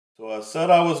So I said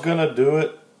I was gonna do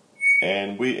it,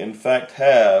 and we in fact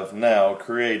have now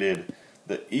created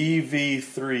the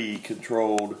EV3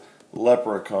 controlled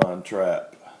Leprechaun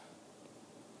Trap.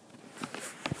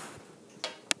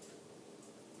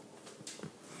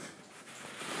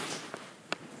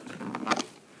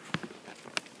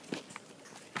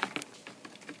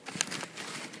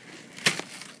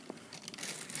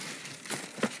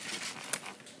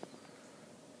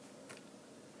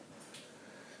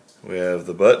 We have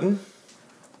the button,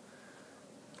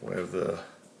 we have the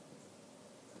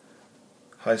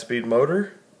high-speed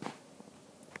motor,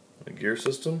 the gear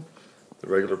system, the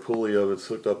regular pulley of it's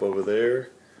hooked up over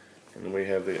there, and then we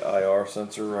have the IR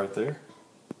sensor right there.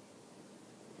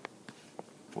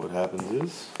 What happens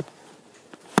is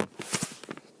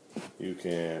you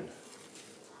can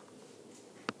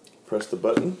press the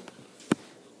button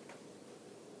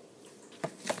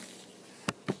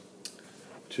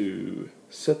to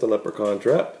set the leprechaun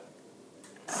trap.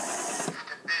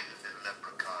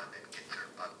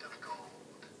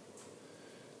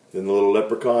 Then the little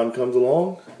leprechaun comes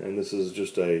along, and this is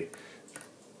just a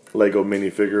Lego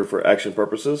minifigure for action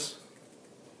purposes.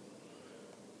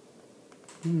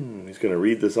 He's going to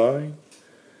read the sign.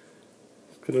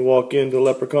 He's going to walk into the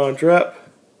leprechaun trap.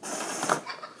 You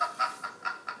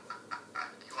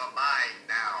are mine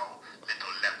now,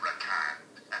 little leprechaun.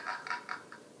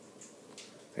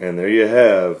 And there you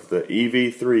have the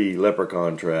EV3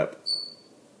 Leprechaun Trap.